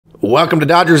Welcome to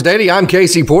Dodgers Daily. I'm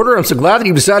Casey Porter. I'm so glad that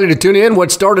you decided to tune in.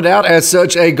 What started out as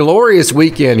such a glorious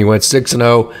weekend. You went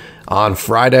 6-0 on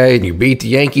Friday, and you beat the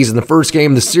Yankees in the first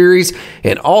game of the series,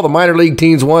 and all the minor league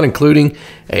teams won, including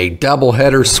a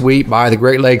doubleheader sweep by the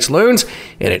Great Lakes Loons,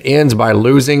 and it ends by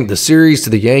losing the series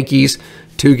to the Yankees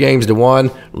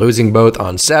 2-1, losing both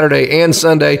on Saturday and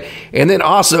Sunday, and then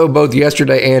also both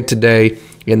yesterday and today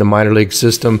in the minor league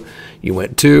system. You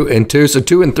went 2-2, so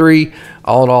 2-3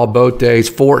 all in all both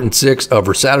days, 4-6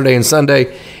 over Saturday and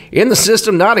Sunday. In the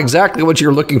system, not exactly what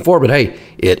you're looking for, but hey,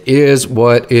 it is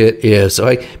what it is. So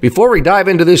hey, before we dive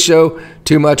into this show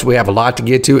too much, we have a lot to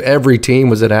get to. Every team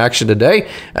was in action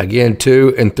today. Again,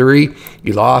 2-3.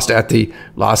 You lost at the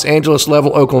Los Angeles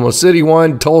level. Oklahoma City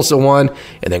won, Tulsa won,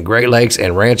 and then Great Lakes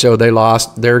and Rancho, they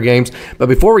lost their games. But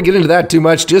before we get into that too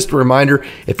much, just a reminder,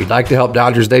 if you'd like to help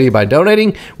Dodgers Daily by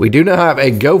donating, we do now have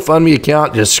a GoFundMe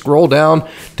account. Just scroll down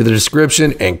to the description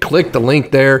and click the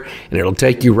link there, and it'll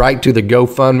take you right to the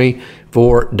GoFundMe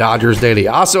for Dodgers Daily.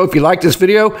 Also, if you like this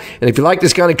video and if you like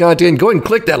this kind of content, go ahead and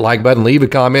click that like button, leave a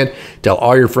comment, tell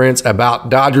all your friends about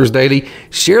Dodgers Daily,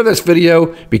 share this video,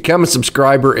 become a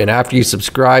subscriber, and after you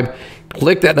subscribe,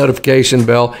 click that notification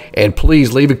bell, and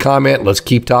please leave a comment. Let's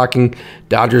keep talking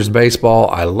Dodgers baseball.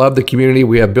 I love the community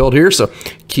we have built here, so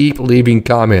keep leaving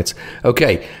comments.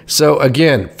 Okay, so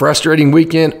again, frustrating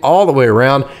weekend all the way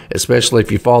around, especially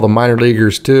if you follow the minor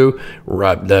leaguers too.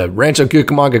 The Rancho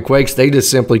Cucamonga Quakes, they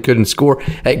just simply couldn't score.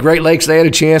 At Great Lakes, they had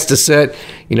a chance to set,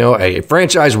 a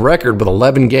franchise record with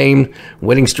 11-game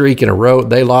winning streak in a row.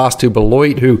 They lost to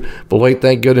Beloit,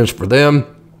 thank goodness for them.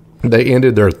 They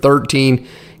ended their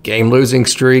 13-game losing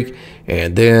streak.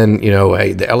 And then,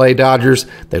 the LA Dodgers,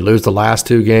 they lose the last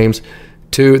 2 games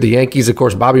to the Yankees. Of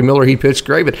course, Bobby Miller, he pitched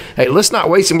great. But hey, let's not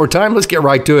waste any more time. Let's get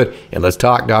right to it, and let's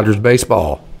talk Dodgers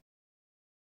baseball.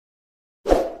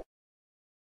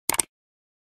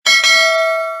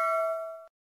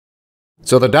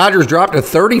 So the Dodgers dropped to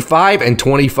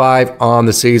 35-25 on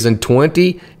the season,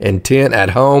 20-10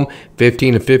 at home,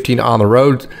 15-15 on the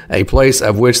road, a place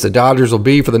of which the Dodgers will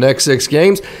be for the next 6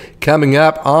 games, coming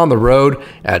up on the road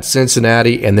at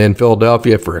Cincinnati and then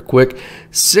Philadelphia for a quick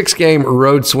 6-game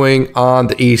road swing on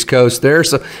the East Coast there.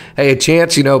 So, hey, a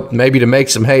chance, maybe to make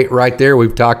some hay right there.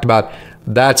 We've talked about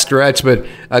that stretch, but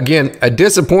again, a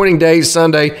disappointing day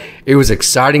Sunday. It was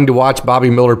exciting to watch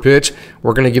Bobby Miller pitch.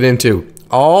 We're going to get into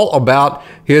all about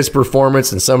his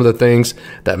performance and some of the things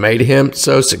that made him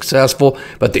so successful.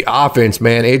 But the offense,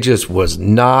 man, it just was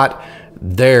not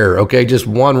there. Okay, just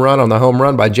 1 run on the home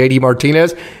run by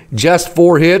Martinez, just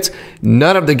 4 hits.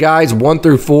 None of the guys 1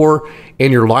 through 4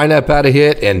 in your lineup had a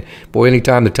hit. And boy,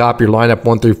 anytime the top of your lineup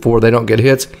 1 through 4, they don't get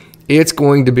hits, it's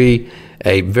going to be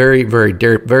a very, very,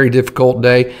 very difficult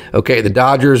day. Okay, the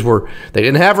Dodgers they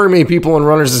didn't have very many people in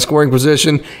runners in scoring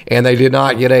position, and they did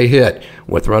not get a hit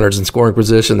with runners in scoring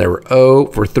position. They were 0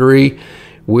 for 3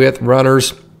 with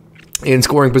runners in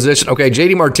scoring position.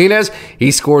 Okay, Martinez,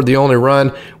 he scored the only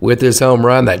run with his home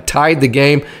run that tied the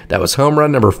game. That was home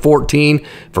run number 14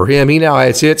 for him. He now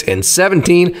has hits in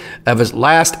 17 of his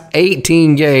last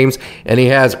 18 games, and he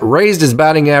has raised his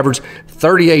batting average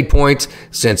 38 points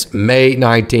since May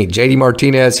 19th.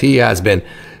 Martinez, he has been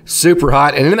super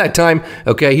hot, and in that time,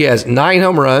 okay, he has 9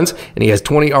 home runs, and he has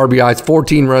 20 RBIs,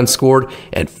 14 runs scored,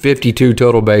 and 52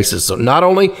 total bases. So not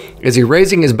only is he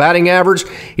raising his batting average,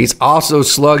 he's also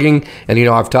slugging, and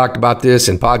I've talked about this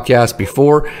in podcasts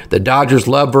before. The Dodgers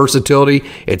love versatility.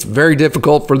 It's very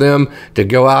difficult for them to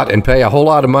go out and pay a whole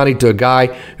lot of money to a guy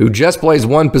who just plays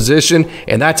one position,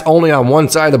 and that's only on one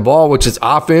side of the ball, which is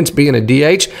offense, being a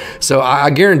DH. So I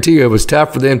guarantee you it was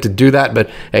tough for them to do that, but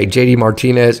hey,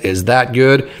 Martinez is that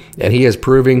good, and he is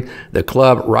proving the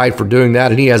club right for doing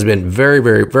that, and he has been very,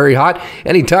 very, very hot,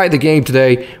 and he tied the game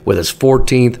today with his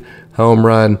 14th home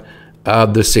run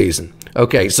of the season.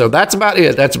 Okay, so that's about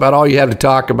it. That's about all you have to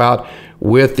talk about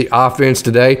with the offense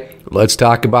today. Let's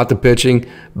talk about the pitching.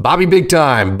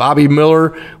 Bigtime. Bobby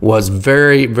Miller was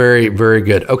very, very, very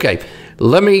good. Okay,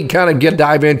 let me kind of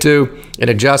dive into an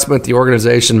adjustment the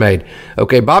organization made.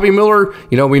 Okay, Bobby Miller,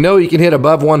 we know he can hit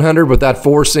above 100 with that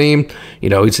 4-seam.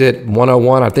 He's hit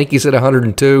 101. I think he's hit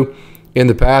 102 in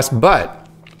the past, but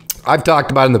I've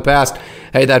talked about in the past,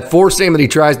 hey, that 4-seam that he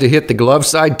tries to hit the glove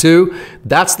side to,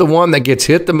 that's the one that gets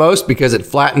hit the most because it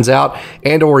flattens out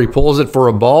and or he pulls it for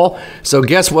a ball. So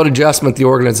guess what adjustment the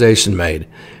organization made?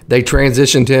 They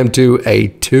transitioned him to a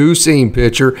 2-seam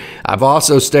pitcher. I've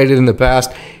also stated in the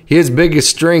past, his biggest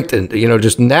strength, and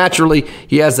just naturally,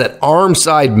 he has that arm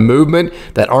side movement,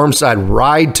 that arm side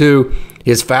ride to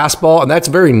his fastball, and that's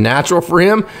very natural for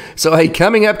him. So, hey,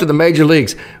 coming up to the major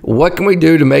leagues, what can we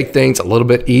do to make things a little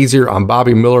bit easier on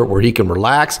Bobby Miller where he can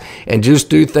relax and just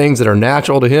do things that are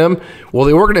natural to him? Well,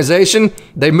 the organization,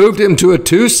 they moved him to a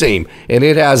two-seam, and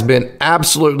it has been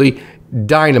absolutely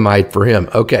dynamite for him.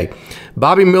 Okay,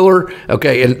 Bobby Miller,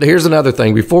 okay, and here's another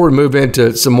thing. Before we move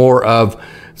into some more of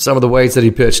some of the ways that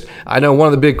he pitched, I know one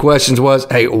of the big questions was,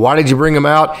 hey, why did you bring him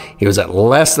out? He was at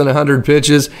less than 100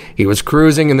 pitches. He was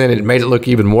cruising, and then it made it look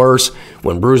even worse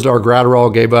when Brusdar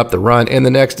Graterol gave up the run in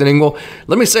the next inning. Well,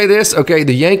 let me say this, okay,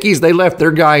 the Yankees, they left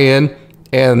their guy in,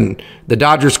 and the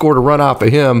Dodgers scored a run off of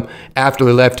him after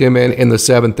they left him in the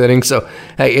 7th inning. So,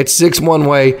 hey, it's 6 one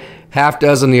way, half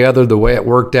dozen the other, the way it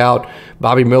worked out.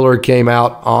 Bobby Miller came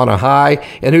out on a high,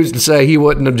 and who's to say he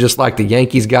wouldn't have, just like the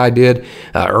Yankees guy did,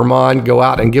 Mann, go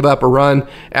out and give up a run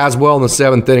as well in the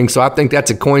 7th inning. So I think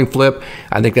that's a coin flip.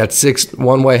 I think that's 6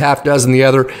 one way, half dozen the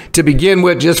other to begin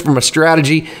with, just from a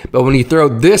strategy. But when you throw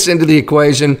this into the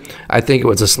equation, I think it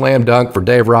was a slam dunk for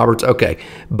Dave Roberts. Okay,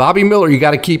 Bobby Miller, you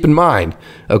got to keep in mind,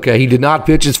 okay, he did not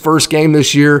pitch his first game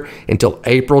this year until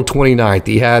April 29th.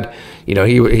 He had, you know,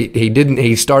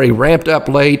 he ramped up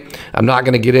late. I'm not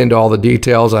going to get into all the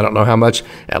details. I don't know how much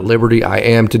at liberty I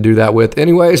am to do that with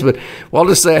anyways, but well, I'll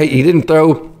just say he didn't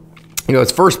throw, you know,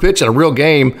 his first pitch in a real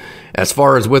game as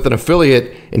far as with an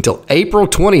affiliate until April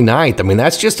 29th. I mean,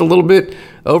 that's just a little bit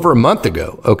over a month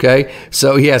ago, okay?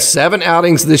 So he has 7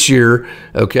 outings this year,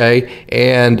 okay?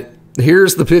 And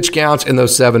here's the pitch counts in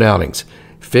those 7 outings: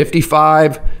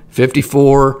 55,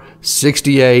 54,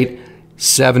 68,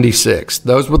 76.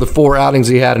 Those were the 4 outings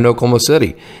he had in Oklahoma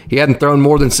City. He hadn't thrown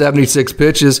more than 76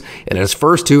 pitches, and in his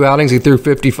first 2 outings, he threw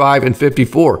 55 and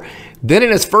 54. Then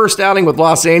in his first outing with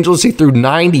Los Angeles, he threw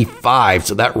 95,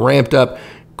 so that ramped up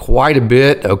quite a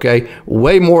bit, okay?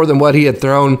 Way more than what he had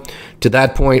thrown to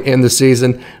that point in the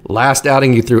season. Last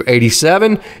outing, he threw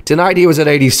 87. Tonight, he was at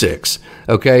 86,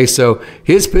 okay? So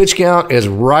his pitch count is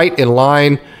right in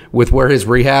line with where his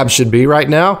rehab should be right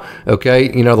now, okay?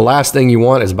 You know, the last thing you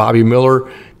want is Bobby Miller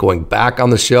going back on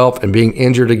the shelf and being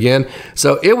injured again.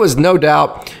 So it was no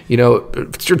doubt, you know,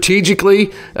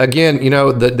 strategically, again, you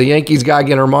know, the Yankees guy,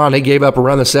 again, Mann, he gave up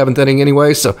around the 7th inning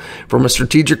anyway. So from a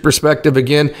strategic perspective,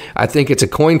 again, I think it's a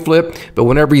coin flip. But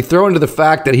whenever you throw into the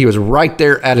fact that he was right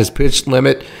there at his pitch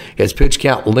limit, his pitch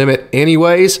count limit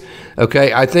anyways,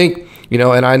 okay, I think, you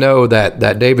know, and I know that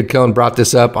David Cohn brought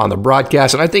this up on the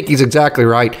broadcast, and I think he's exactly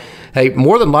right. Hey,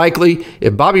 more than likely,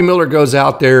 if Bobby Miller goes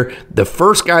out there, the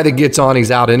first guy that gets on,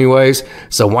 he's out anyways.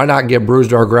 So why not give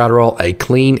Brusdar Graterol a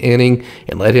clean inning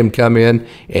and let him come in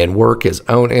and work his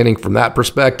own inning from that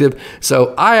perspective?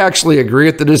 So I actually agree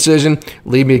with the decision.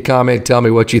 Leave me a comment. Tell me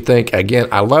what you think. Again,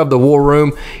 I love the war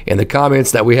room and the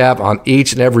comments that we have on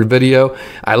each and every video.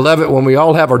 I love it when we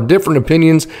all have our different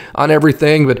opinions on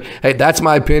everything. But, hey, that's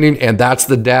my opinion, and that's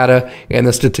the data and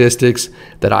the statistics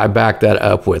that I back that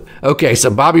up with. Okay, so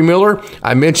Bobby Miller,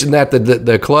 I mentioned that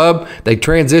the club, they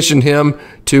transitioned him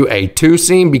to a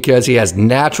 2-seam because he has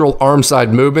natural arm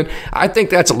side movement. I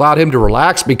think that's allowed him to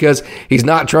relax because he's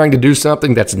not trying to do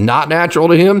something that's not natural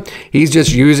to him. He's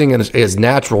just using his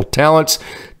natural talents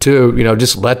to, you know,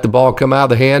 just let the ball come out of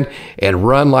the hand and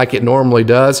run like it normally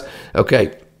does.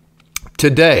 Okay,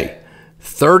 today,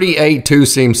 38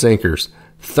 2-seam sinkers.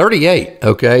 38,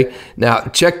 okay? Now,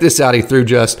 check this out. He threw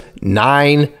just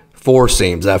 9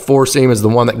 4-seams. That 4-seam is the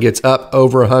one that gets up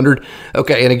over 100.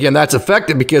 Okay, and again, that's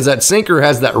effective because that sinker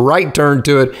has that right turn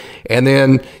to it, and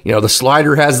then, you know, the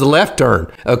slider has the left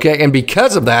turn. Okay, and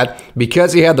because of that,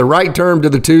 because he had the right turn to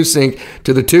the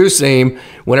 2-seam,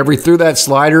 whenever he threw that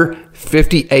slider,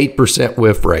 58%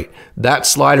 whiff rate. That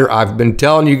slider, I've been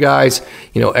telling you guys,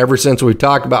 you know, ever since we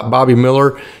talked about Bobby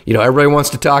Miller, you know, everybody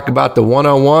wants to talk about the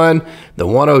 101, the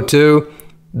 102.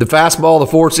 The fastball,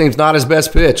 the 4-seam's not his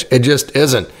best pitch. It just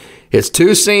isn't. His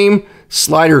 2-seam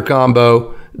slider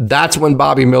combo, that's when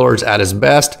Bobby Miller's at his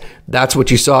best. That's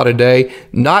what you saw today.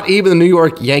 Not even the New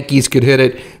York Yankees could hit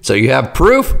it. So you have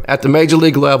proof at the major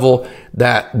league level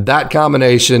that that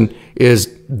combination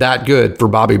is that good for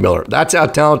Bobby Miller. That's how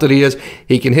talented he is.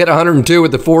 He can hit 102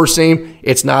 with the 4-seam.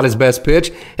 It's not his best pitch.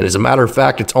 And as a matter of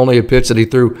fact, it's only a pitch that he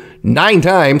threw 9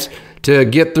 times to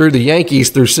get through the Yankees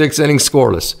through 6 innings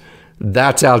scoreless.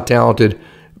 That's how talented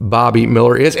Bobby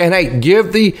Miller is. And hey,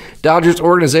 give the Dodgers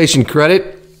organization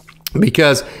credit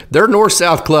because they're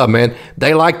north-south club, man.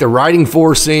 They like the riding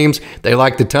 4-seams, they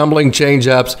like the tumbling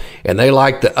change-ups, and they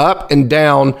like the up and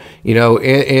down, you know,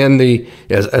 in the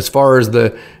as far as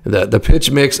the the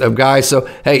pitch mix of guys. So,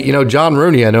 hey,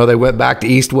 Johnrooney, I know they went back to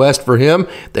East-West for him.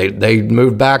 They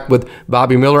moved back with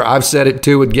Bobbymiller. I've said it,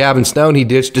 too, with Gavin Stone. He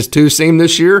ditched his two-seam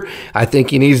this year. I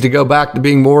think he needs to go back to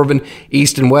being more of an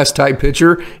East and West type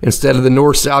pitcher instead of the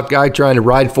North-South guy trying to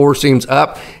ride four seams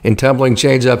up and tumbling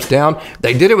change-ups down.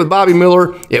 They did it with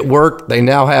Bobbymiller. It worked. They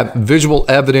now have visual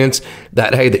evidence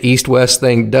that, hey, the East-West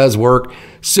thing does work.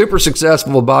 Super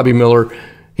successful with Bobbymiller.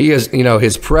 He is,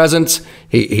 his presence.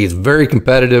 He's very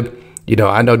competitive.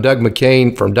 I know Doug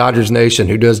McCain from Dodgers Nation,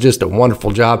 who does just a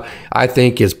wonderful job, I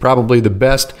think is probably the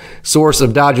best source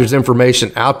of Dodgers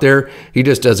information out there. He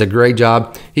just does a great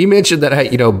job. He mentioned that, hey,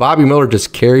 Bobbymiller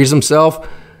just carries himself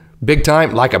big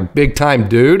time, like a big time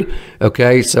dude.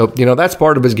 Okay, so, that's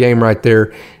part of his game right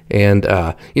there. And,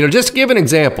 just to give an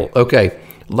example, okay,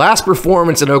 last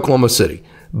performance in Oklahoma City,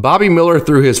 Bobbymiller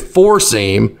threw his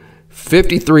four-seam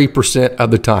 53%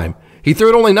 of the time. He threw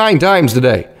it only 9 times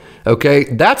today. Okay,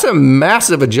 that's a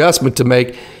massive adjustment to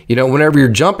make, whenever you're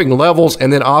jumping levels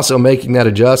and then also making that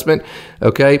adjustment.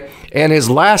 Okay, and his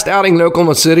last outing in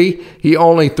Oklahoma City, he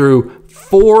only threw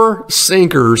 4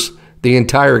 sinkers the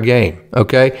entire game.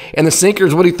 Okay, and the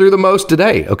sinkers, what he threw the most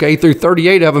today. Okay, he threw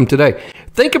 38 of them today.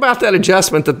 Think about that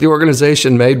adjustment that the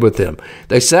organization made with him.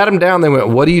 They sat him down. They went,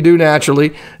 what do you do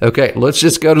naturally? Okay, let's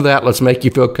just go to that. Let's make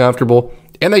you feel comfortable.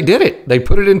 And they did it. They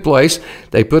put it in place.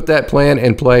 They put that plan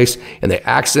in place, and they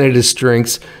accented his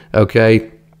strengths,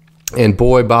 okay? And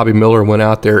boy, Bobbymiller went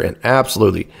out there and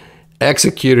absolutely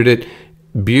executed it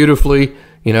beautifully.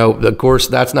 Of course,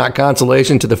 that's not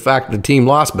consolation to the fact that the team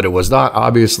lost, but it was not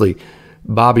obviously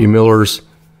Bobbymiller's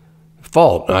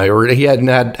fault. Or he had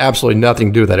absolutely nothing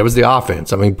to do with that. It was the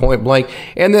offense. I mean, point blank.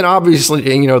 And then obviously,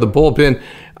 the bullpen,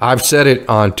 I've said it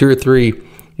on 2 or 3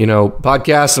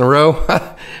 podcasts in a row.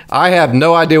 I have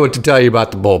no idea what to tell you about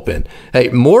the bullpen. Hey,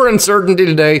 more uncertainty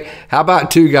today. How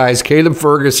about 2 guys, Caleb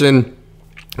Ferguson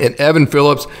and Evan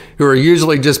Phillips, who are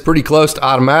usually just pretty close to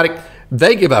automatic?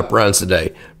 They give up runs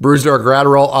today. Brusdar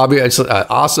Gratterall obviously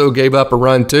also gave up a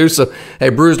run too. So, hey,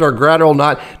 Brusdar Gratterall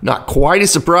not quite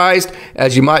as surprised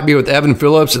as you might be with Evan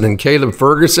Phillips and then Caleb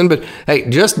Ferguson. But, hey,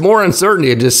 just more uncertainty.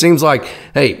 It just seems like,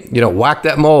 hey, whack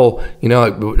that mole.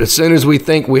 As soon as we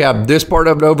think we have this part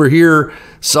of it over here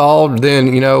solved, then,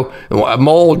 a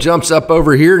mole jumps up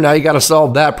over here. Now you got to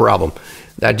solve that problem.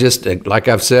 That just, like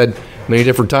I've said many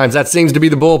different times, that seems to be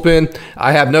the bullpen.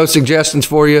 I have no suggestions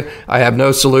for you. I have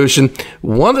no solution.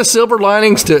 One of the silver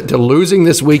linings to losing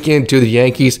this weekend to the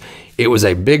Yankees, it was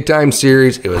a big-time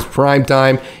series. It was prime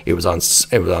time. It was on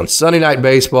Sunday Night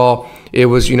Baseball. It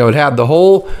was, it had the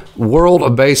whole world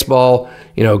of baseball,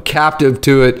 captive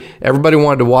to it. Everybody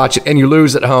wanted to watch it, and you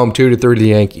lose at home 2-3 to the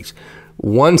Yankees.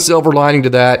 One silver lining to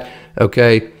that,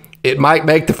 okay, it might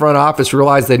make the front office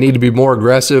realize they need to be more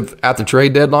aggressive at the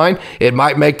trade deadline. It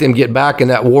might make them get back in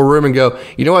that war room and go,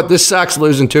 you know what, this sucks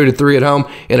losing 2-3 at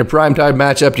home in a primetime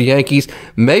matchup to Yankees.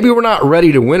 Maybe we're not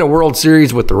ready to win a World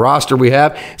Series with the roster we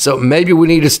have, so maybe we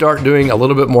need to start doing a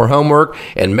little bit more homework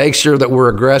and make sure that we're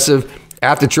aggressive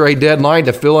at the trade deadline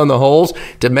to fill in the holes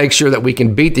to make sure that we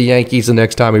can beat the Yankees the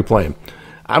next time we play them.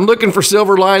 I'm looking for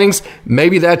silver linings.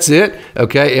 Maybe that's it.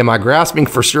 Okay, am I grasping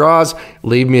for straws?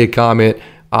 Leave me a comment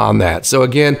on that. So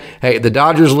again, hey, the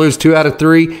Dodgers lose 2 out of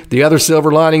 3. The other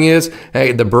silver lining is,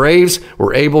 hey, the Braves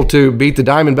were able to beat the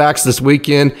Diamondbacks this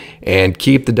weekend and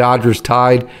keep the Dodgers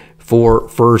tied for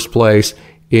first place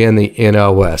in the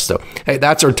NL West. So, hey,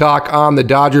 that's our talk on the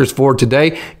Dodgers for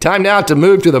today. Time now to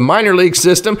move to the minor league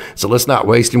system. So let's not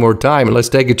waste any more time and let's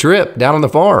take a trip down on the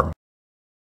farm.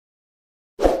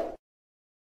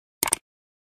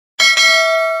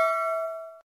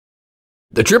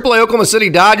 The AAA Oklahoma City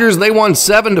Dodgers, they won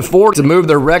 7-4 to move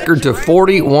their record to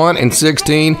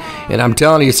 41-16. And I'm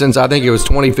telling you, since I think it was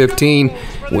 2015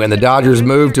 when the Dodgers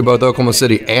moved to both Oklahoma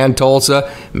City and Tulsa,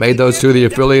 made those 2 the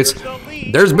affiliates,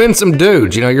 there's been some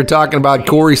dudes. You're talking about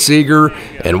Corey Seager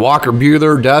and Walker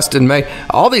Buehler, Dustin May.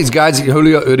 All these guys,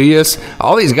 Julio Urias,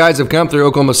 all these guys have come through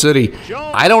Oklahoma City.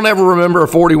 I don't ever remember a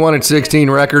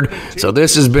 41-16 record, so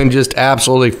this has been just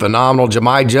absolutely phenomenal.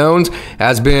 Jahmaijones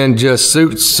has been just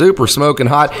super smoking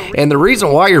hot. And the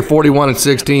reason why you're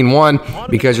 41-16, one,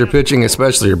 because your pitching,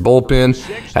 especially your bullpen,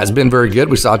 has been very good.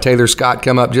 We saw Taylor Scott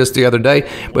come up just the other day.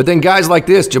 But then guys like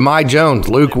this, Jahmaijones,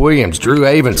 Luke Williams, Drew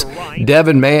Avens,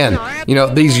 Devinmann,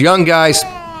 these young guys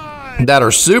that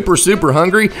are super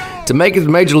hungry to make it to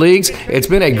major leagues. It's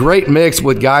been a great mix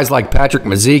with guys like Patrick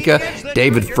Mazeika,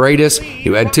 David Freitas,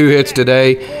 who had 2 hits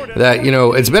today. That,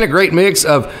 it's been a great mix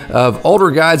of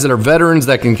older guys that are veterans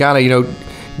that can kind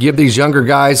of, give these younger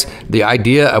guys the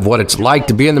idea of what it's like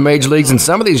to be in the major leagues. And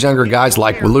some of these younger guys,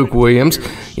 like Luke Williams,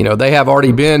 they have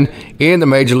already been in the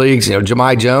major leagues,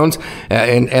 jahmaijones,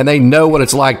 and they know what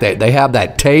it's like. They have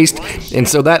that taste, and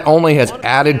so that only has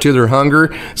added to their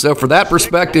hunger. So for that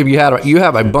perspective, you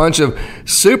have a bunch of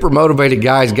super motivated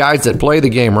guys that play the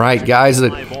game right, guys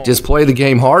that just play the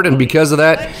game hard, and because of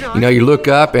that, you look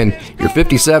up and you're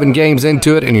 57 games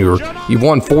into it, and you've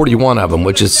won 41 of them,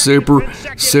 which is super,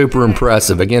 super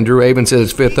impressive. Again, Drew Avens hit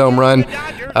his 5th home run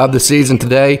of the season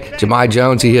today.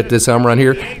 Jahmaijones, he hit this home run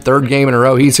here. 3rd game in a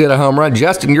row, he's hit a home run.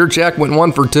 Justin Yurchek went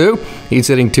 1 for 2. He's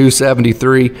hitting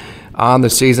 .273 on the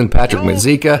season. Patrick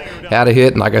Mazeika had a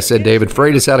hit, and like I said, David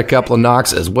Freitas had a couple of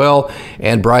knocks as well,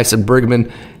 and Bryson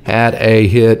Brigman had a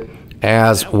hit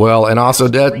as well. And also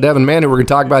Devin Mann, who we're going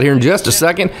to talk about here in just a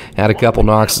second, had a couple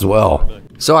knocks as well.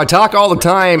 So I talk all the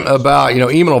time about,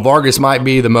 Emil Vargas might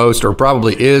be the most, or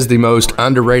probably is the most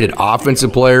underrated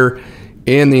offensive player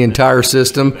in the entire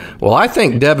system. Well, I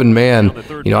think Devin Mann,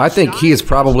 I think he is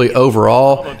probably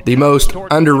overall the most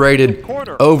underrated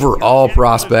overall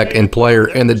prospect and player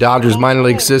in the Dodgers minor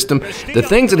league system. The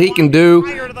things that he can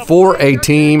do for a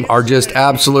team are just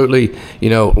absolutely,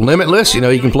 limitless.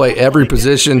 He can play every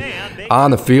position on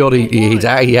the field.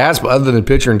 He has, other than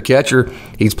pitcher and catcher,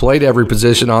 he's played every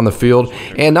position on the field,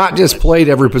 and not just played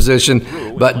every position,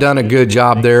 but done a good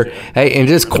job there. Hey, and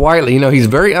just quietly, he's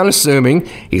very unassuming.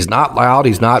 He's not loud.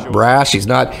 He's not brash. He's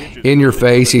not in your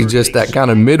face. He's just that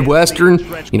kind of Midwestern,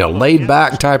 laid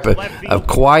back type of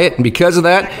quiet. And because of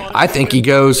that, I think he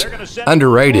goes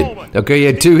underrated. Okay, he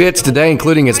had 2 hits today,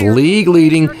 including his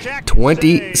league-leading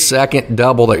 22nd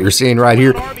double that you're seeing right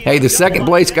here. Hey, the second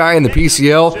place guy in the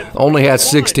PCL only has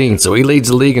 16, so he leads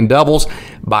the league in doubles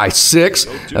by 6.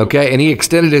 Okay, and he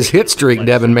extended his hit streak,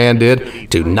 Devin Mann did,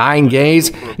 to 9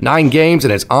 games,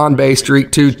 and his on-base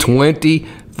streak to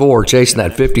 24, chasing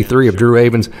that 53 of Drew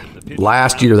Avens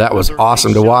last year. That was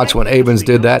awesome to watch when Avens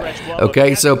did that.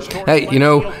 Okay, so, hey,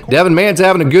 Devin Mann's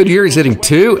having a good year. He's hitting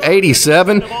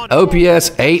 .287,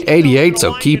 OPS 888,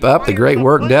 so keep up the great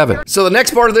work, Devin. So the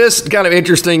next part of this is kind of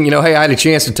interesting. Hey, I had a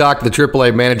chance to talk to the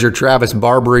AAA manager,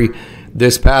 Travisbarbary,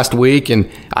 this past week, and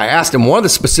I asked him one of the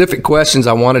specific questions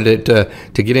I wanted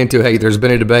to get into. Hey, there's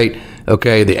been a debate,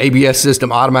 okay, the ABS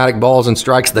system, automatic balls and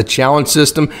strikes, the challenge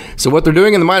system. So what they're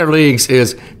doing in the minor leagues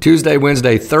is Tuesday,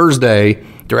 Wednesday, Thursday,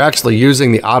 they're actually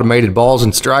using the automated balls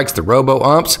and strikes, the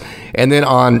robo-umps, and then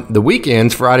on the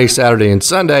weekends, Friday, Saturday, and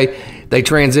Sunday, they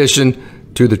transition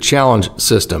to the challenge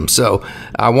system. So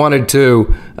I wanted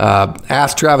to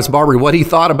ask Travisbarbary what he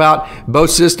thought about both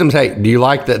systems. Hey, do you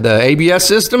like the ABS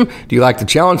system? Do you like the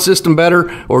challenge system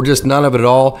better, or just none of it at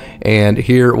all? And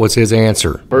here was his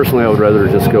answer. Personally, I would rather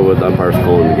just go with umpires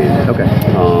calling the game. Okay.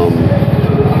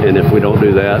 And if we don't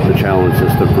do that, the challenge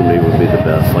system for me would be the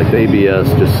best. Like the ABS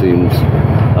just seems,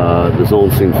 the zone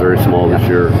seems very small this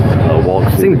year.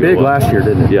 Walks seemed big last year,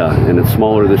 didn't it? Yeah, and it's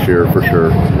smaller this year for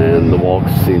sure. And the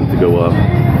walks seem to go up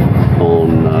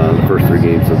on the first 3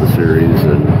 games of the series.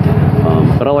 And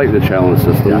but I like the challenge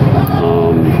system.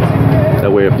 Yeah.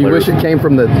 That way, you wish it came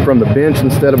from the bench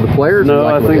instead of the players? No,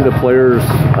 I think the players.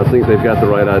 I think they've got the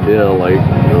right idea. Like.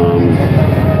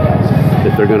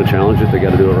 If they're going to challenge it, they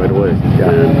got to do it right away. Yeah,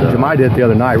 and Jahmai did it the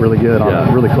other night, really good on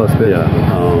a really close pitch. Yeah,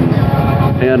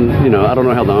 and I don't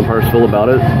know how the umpires feel about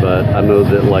it, but I know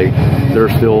that they're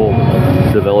still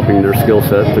developing their skill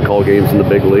set to call games in the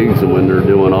big leagues, and when they're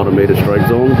doing automated strike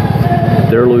zone,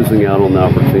 they're losing out on the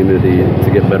opportunity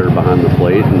to get better behind the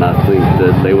plate. And I think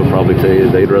that they would probably tell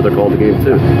you they'd rather call the game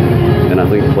too. And I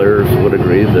think players would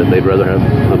agree that they'd rather have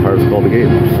umpires call the game.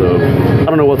 So I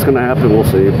don't know what's going to happen. We'll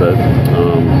see, but.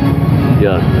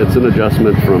 Yeah, it's an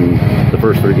adjustment from the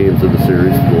first 3 games of the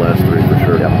series to the last 3 for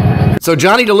sure. Yeah. So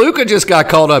Johnny DeLuca just got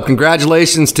called up.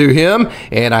 Congratulations to him.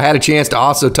 And I had a chance to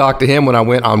also talk to him when I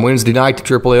went on Wednesday night to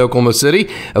AAA Oklahoma City.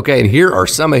 Okay, and here are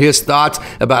some of his thoughts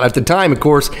about, at the time, of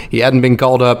course, he hadn't been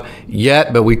called up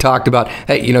yet, but we talked about,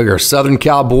 hey, you're a Southern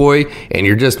Cowboy and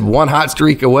you're just one hot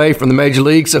streak away from the major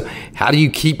league. So how do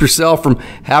you keep yourself from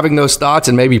having those thoughts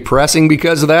and maybe pressing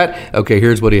because of that? Okay,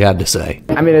 here's what he had to say.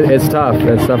 I mean, it's tough.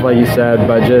 It's tough, like you said,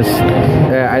 but just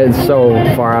it's so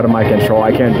far out of my control.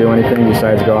 I can't do anything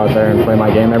besides go out there and play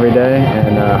my game every day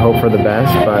and hope for the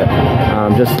best, but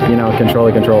just, control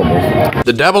the controllables.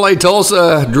 The AA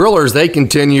Tulsa Drillers, they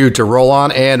continue to roll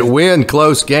on and win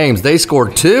close games. They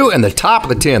scored 2 in the top of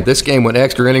the 10th. This game went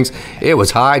extra innings. It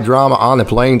was high drama on the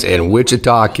plains in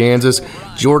Wichita, Kansas.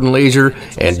 Jordanleasure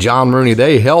and johnrooney,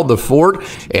 they held the fort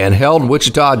and held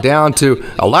Wichita down to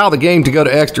allow the game to go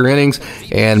to extra innings.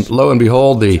 And lo and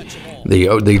behold, the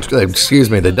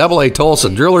the Double-A Tulsa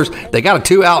Drillers. They got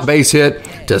a 2-out base hit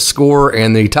to score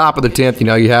in the top of the 10th. You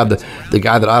know, you have the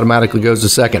guy that automatically goes to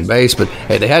second base, but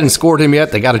hey, they hadn't scored him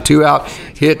yet. They got a 2-out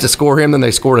hit to score him. Then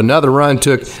they scored another run,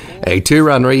 took a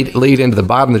 2-run lead into the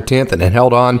bottom of the 10th, and then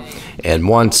held on and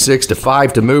won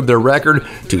 6-5 to move their record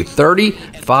to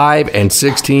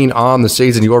 35-16 on the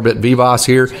season. Jorbitvivas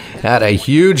here had a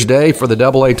huge day for the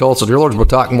Double-A Tulsa Drillers. We'll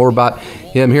talk more about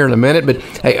him here in a minute. But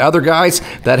hey, other guys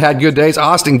that had good days.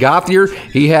 Austin Gauthier,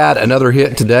 he had another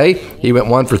hit today. He went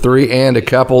 1 for 3 and a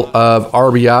couple of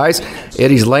RBIs.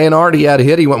 Eddie's Leonard, he had a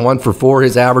hit. He went 1 for 4.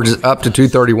 His average is up to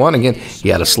 231. Again, he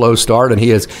had a slow start, and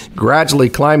he is gradually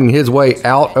climbing his way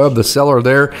out of the cellar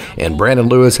there. And Brandon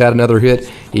Lewis had another hit.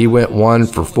 He went 1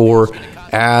 for 4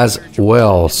 as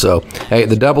well. So, hey,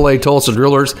 the Double-A Tulsa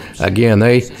Drillers, again,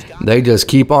 they just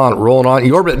keep on rolling on.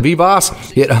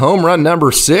 Jorbitvivas hit home run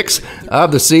number 6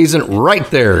 of the season right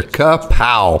there.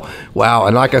 Kapow. Wow.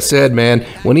 And like I said, man,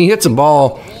 when he hits a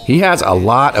ball, he has a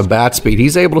lot of bat speed.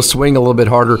 He's able to swing a little bit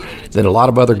harder than a lot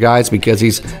of other guys because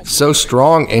he's so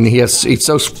strong and he's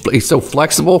so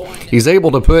flexible. He's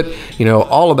able to put, you know,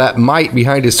 all of that might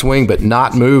behind his swing, but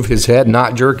not move his head,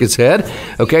 not jerk his head.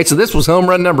 Okay, so this was home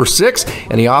run number 6,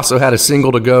 and he also had a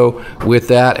single to go with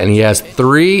that, and he has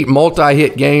 3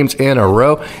 multi-hit games in a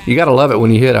row. You got to love it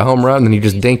when you hit a home run and you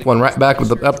just dink one right back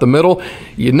up the middle.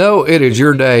 You know it is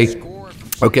your day.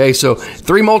 Okay, so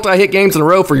 3 multi-hit games in a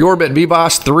row for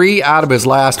Jorbitvivas, 3 out of his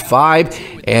last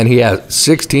 5, and he has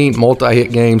 16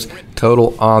 multi-hit games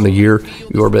total on the year.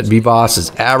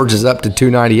 Jorbitvivas' average is up to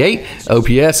 298,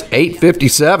 OPS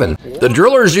 857. The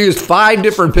Drillers used 5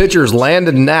 different pitchers.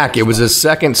 Landon Knack, it was his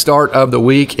second start of the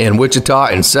week in Wichita,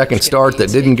 and second start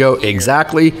that didn't go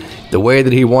exactly the way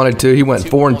that he wanted to. He went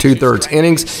 4 2/3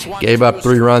 innings, gave up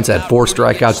 3 runs, had 4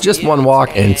 strikeouts, just 1 walk,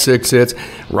 and 6 hits.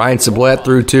 Ryan Sublette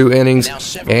threw 2 innings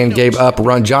and gave up a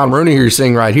run. John Rooney, who you're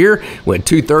seeing right here, went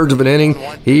 2/3 of an inning.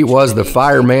 He was the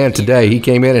fireman today. He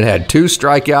came in and had 2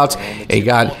 strikeouts. He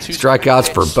got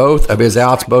strikeouts for both of his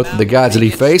outs, both of the guys that he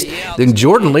faced. Then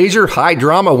Jordan Leasure, high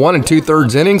drama, 1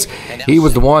 2/3 innings. He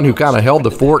was the one who kind of held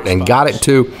the fort and got it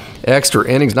to extra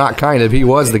innings. Not kind of, he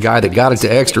was the guy that got it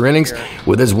to extra innings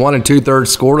with his 1 2/3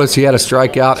 scoreless. He had a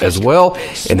strikeout as well.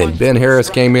 And then Ben Harris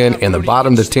came in the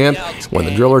bottom of the 10th when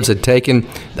the Drillers had taken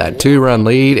that 2-run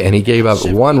lead, and he gave up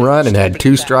 1 run and had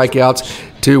 2 strikeouts,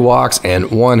 2 walks,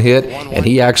 and 1 hit, and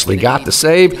he actually got the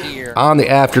save on the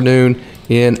afternoon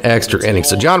in extra innings.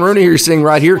 So John Rooney, you're seeing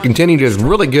right here, continuing his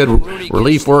really good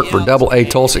relief work for Double-A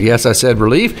Tulsa. Yes, I said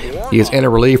relief. He is in a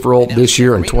relief role this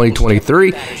year in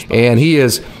 2023, and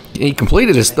he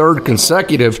completed his 3rd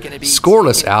consecutive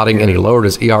scoreless outing, and he lowered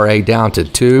his ERA down to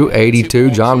 2.82.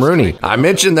 John Rooney. I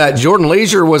mentioned that Jordan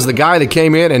Leasure was the guy that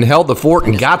came in and held the fort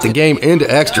and got the game into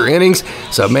extra innings.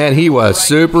 So, man, he was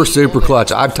super, super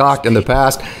clutch. I've talked in the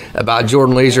past about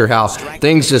Jordan Leasure, how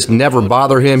things just never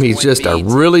bother him. He's just a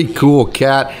really cool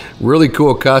cat, really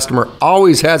cool customer,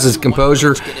 always has his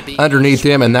composure underneath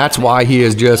him, and that's why he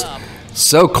is just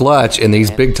so clutch in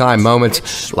these big-time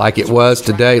moments like it was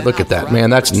today. Look at that, man.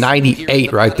 That's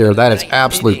 98 right there. That is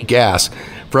absolute gas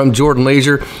from Jordan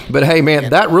Leasure. But hey, man,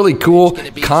 that really cool,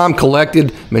 calm,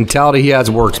 collected mentality he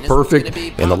has works perfect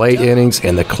in the late innings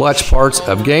and the clutch parts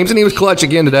of games. And he was clutch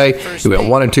again today. He went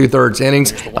 1 2/3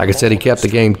 innings. Like I said, he kept the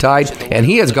game tight. And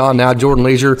he has gone now, Jordan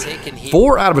Leasure,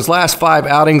 4 out of his last 5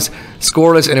 outings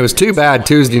scoreless, and it was too bad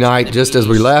Tuesday night just as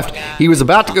we left. He was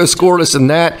about to go scoreless in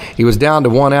that. He was down to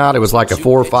 1 out. It was like a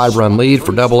 4 or 5 run lead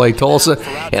for Double-A Tulsa,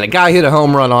 and a guy hit a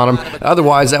home run on him.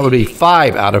 Otherwise, that would be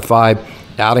 5 out of 5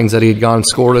 outings that he had gone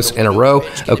scoreless in a row.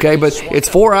 Okay, but it's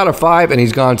 4 out of 5, and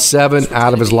he's gone 7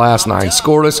 out of his last 9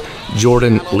 scoreless.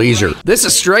 Jordan Leasure. This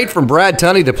is straight from Brad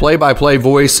Tunney, the play-by-play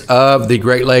voice of the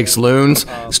Great Lakes Loons.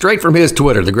 Straight from his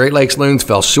Twitter, the Great Lakes Loons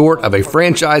fell short of a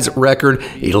franchise record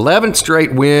 11th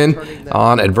straight win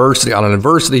on an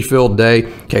adversity-filled day.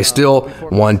 Okay, still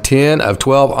won 10 of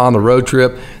 12 on the road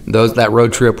trip. That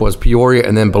road trip was Peoria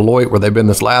and then Beloit, where they've been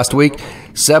this last week.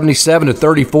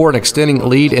 77-34, an extending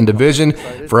lead in division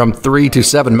from 3 to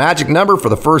 7. Magic number for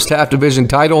the first half division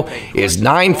title is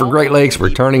 9 for Great Lakes,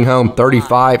 returning home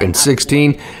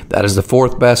 35-16. That is the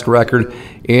 4th best record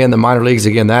in the minor leagues.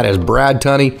 Again, that is Brad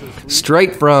Tunney,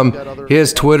 straight from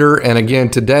his Twitter. And again,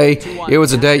 today, it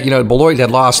was a day, Beloit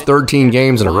had lost 13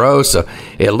 games in a row, so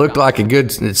it looked like a good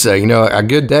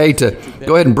day to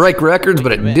go ahead and break records,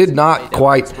 but it did not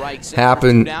quite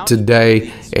happen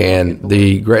today. And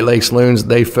the Great Lakes Loons,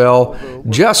 they fell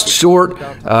just short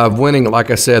of winning,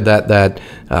 like I said, that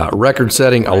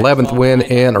record-setting 11th win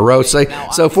in a row.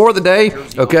 So for the day,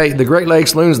 okay, the Great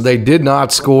Lakes Loons, they did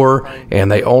not score,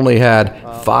 and they only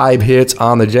had 5 hits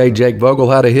on the day. Jake Vogel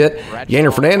had a hit.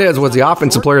 Yainer Fernandez was the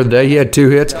offensive player of the day. He had 2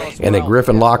 hits, and then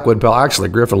Griffin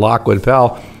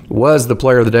Lockwoodpowell was the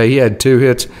player of the day. He had 2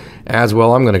 hits as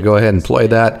well. I'm going to go ahead and play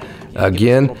that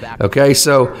again. Okay,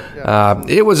 so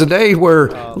it was a day where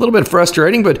a little bit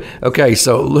frustrating, but okay,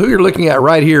 so who you're looking at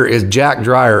right here is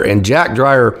Jackdreyer. And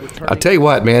Jackdreyer, I'll tell you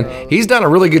what, man, he's done a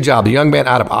really good job. The young man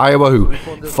out of Iowa who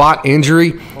fought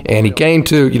injury, and he came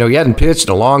to, he hadn't pitched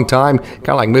in a long time, kind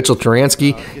of like Mitchell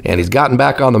Taransky, and he's gotten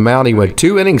back on the mound. He went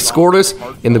 2 innings scoreless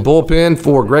in the bullpen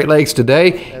for Great Lakes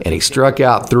today, and he struck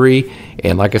out 3.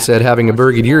 And like I said, having a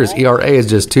very good year. His ERA is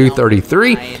just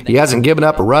 2.33. He hasn't given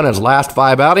up a run in his last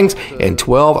 5 outings and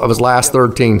 12 of his last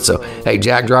 13. So, hey,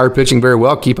 Jackdreyer pitching very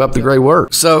well. Keep up the great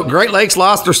work. So, Great Lakes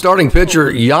lost their starting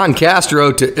pitcher, Jan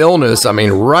Castro, to illness,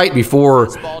 right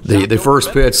before the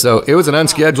first pitch. So, it was an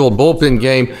unscheduled bullpen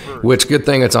game, which good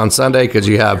thing it's on Sunday because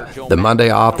you have the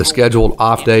Monday off, the scheduled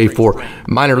off day for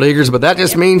minor leaguers. But that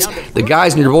just means the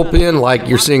guys in your bullpen, like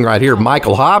you're seeing right here,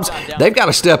 Michaelhobbs, they've got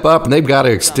to step up and they've got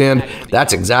to extend.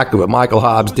 That's exactly what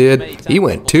Michaelhobbs did. He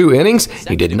went 2 innings.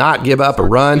 He did not give up a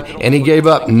run, and he gave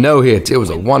up no hits. It was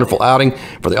a wonderful outing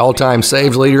for the all-time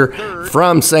saves leader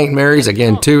from St. Mary's.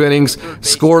 Again, 2 innings,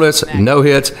 scoreless, no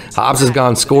hits. Hobbs has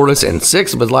gone scoreless in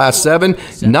 6 of his last 7,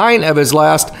 9 of his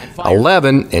last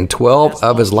 11, and 12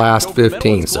 of his last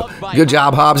 15. So good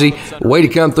job, Hobbsy. Way to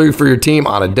come through for your team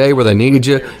on a day where they needed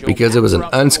you because it was an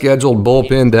unscheduled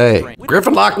bullpen day.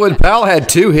 Griffin Lockwoodpowell had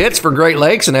 2 hits for Great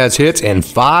Lakes and has hits in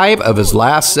 5 of his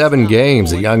last 7 games.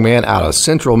 The young man out of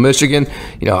Central Michigan.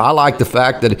 I like the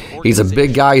fact that he's a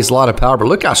big guy. He's a lot of power, but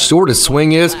look how short his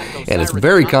swing is, and it's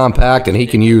very compact, and he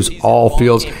can use all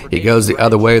fields. He goes the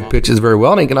other way with pitches very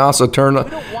well, and he can also turn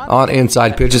on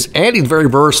inside pitches, and he's very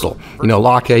versatile.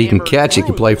 Locke, he can catch, he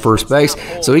can play first base,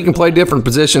 so he can play different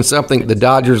positions, something the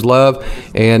Dodgers love.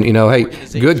 And, hey,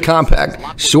 good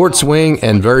compact, short swing,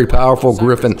 and very powerful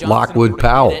Griffin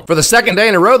Lockwoodpowell. For the second day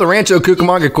in a row, the Rancho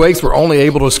Cucamonga Quakes were only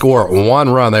able to score 1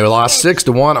 run. They lost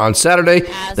 6-1 on Saturday.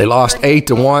 They lost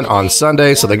 8-1 on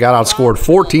Sunday, so they got outscored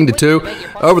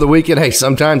 14-2 over the weekend. Hey,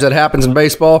 sometimes that happens in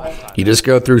baseball. You just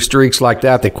go through streaks like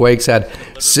that. The Quakes had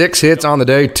 6 hits on the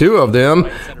day. 2 of them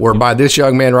were by this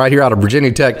young man right here out of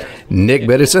Virginia Tech, Nick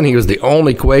Biddison. He was the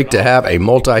only Quake to have a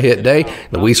multi-hit day.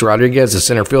 Luis Rodriguez, the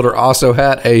center fielder, also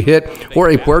had a hit.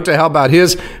 Jorge Puerta, how about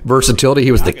his versatility?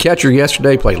 He was the catcher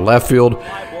yesterday, played left field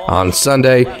on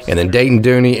Sunday, and then Dayton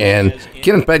Dooney and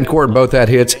Kenneth Betancourt both had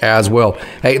hits as well.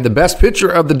 Hey, the best pitcher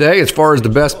of the day, as far as the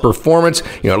best performance,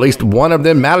 at least one of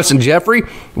them, Madison Jeffrey,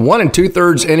 1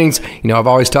 2/3 innings. I've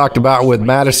always talked about with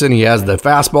Madison, he has the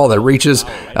fastball that reaches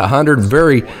 100.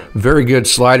 Very, very good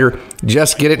slider.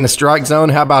 Just get it in the strike zone.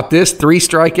 How about this? 3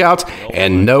 strikeouts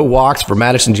and no walks for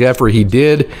Madison Jeffrey. He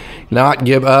did not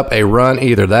give up a run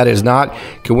either. That is not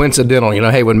coincidental.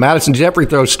 Hey, when Madison Jeffrey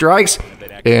throws strikes,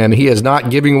 and he is not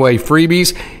giving away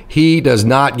freebies, he does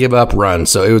not give up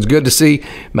runs. So it was good to see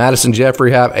Madison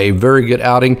Jeffrey have a very good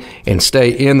outing and stay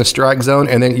in the strike zone.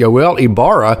 And then Yoel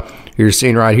Ibarra, you're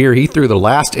seeing right here, he threw the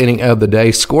last inning of the day,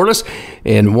 scoreless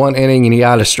in 1 inning, and he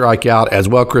had a strikeout as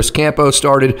well. Chris Campos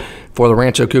started for the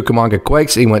Rancho Cucamonga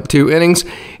Quakes. He went 2 innings,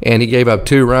 and he gave up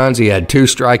 2 runs. He had 2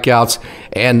 strikeouts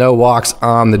and no walks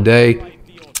on the day.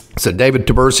 So David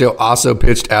Tiburcio also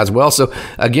pitched as well. So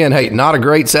again, hey, not a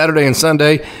great Saturday and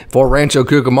Sunday for Rancho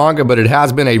Cucamonga, but it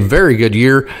has been a very good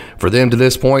year for them to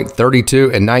this point,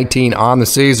 32-19 on the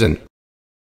season.